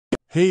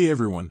Hey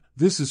everyone,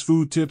 this is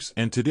Food Tips,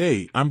 and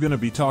today I'm going to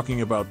be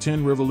talking about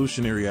 10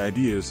 revolutionary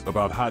ideas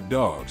about hot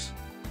dogs.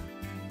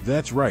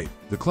 That's right,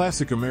 the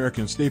classic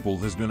American staple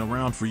has been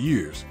around for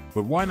years,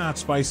 but why not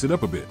spice it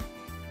up a bit?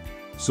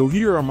 So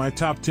here are my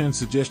top 10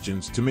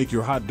 suggestions to make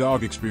your hot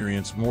dog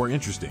experience more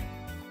interesting.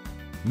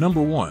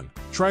 Number 1.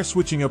 Try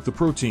switching up the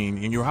protein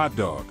in your hot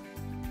dog.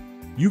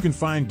 You can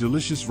find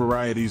delicious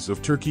varieties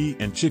of turkey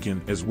and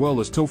chicken as well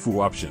as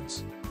tofu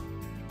options.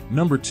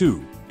 Number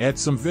 2. Add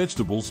some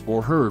vegetables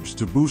or herbs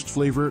to boost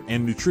flavor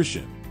and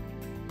nutrition.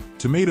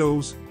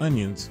 Tomatoes,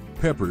 onions,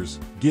 peppers,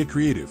 get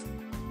creative.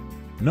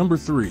 Number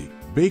 3.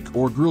 Bake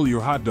or grill your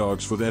hot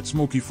dogs for that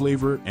smoky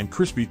flavor and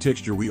crispy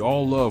texture we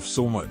all love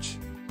so much.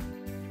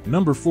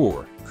 Number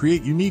 4.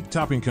 Create unique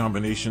topping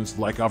combinations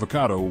like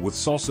avocado with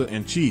salsa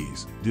and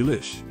cheese,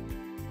 delish.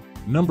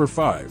 Number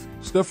 5.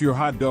 Stuff your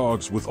hot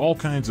dogs with all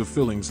kinds of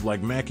fillings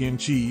like mac and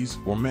cheese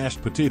or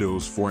mashed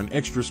potatoes for an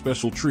extra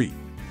special treat.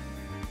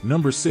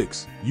 Number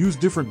 6. Use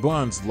different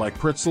buns like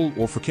pretzel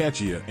or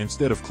focaccia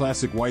instead of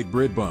classic white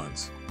bread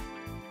buns.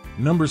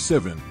 Number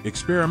 7.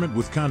 Experiment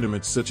with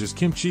condiments such as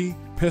kimchi,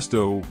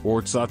 pesto,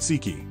 or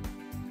tzatziki.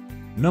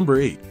 Number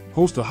 8.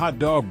 Host a hot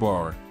dog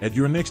bar at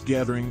your next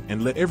gathering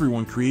and let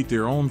everyone create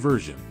their own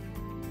version.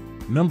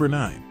 Number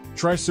 9.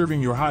 Try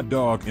serving your hot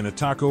dog in a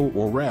taco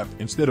or wrap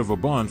instead of a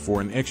bun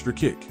for an extra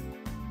kick.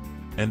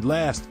 And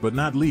last but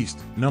not least,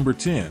 number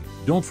 10.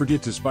 Don't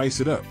forget to spice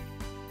it up.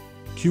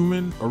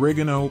 Cumin,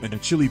 oregano,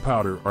 and chili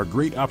powder are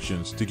great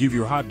options to give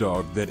your hot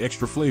dog that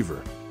extra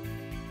flavor.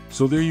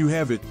 So there you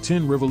have it,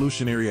 10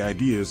 revolutionary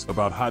ideas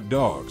about hot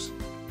dogs.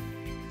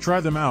 Try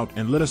them out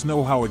and let us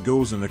know how it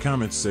goes in the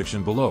comments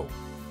section below.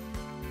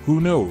 Who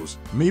knows,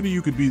 maybe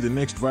you could be the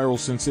next viral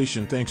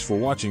sensation. Thanks for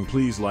watching.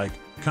 Please like,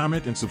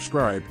 comment, and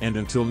subscribe, and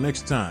until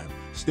next time,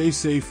 stay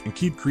safe and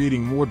keep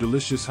creating more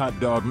delicious hot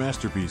dog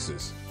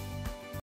masterpieces.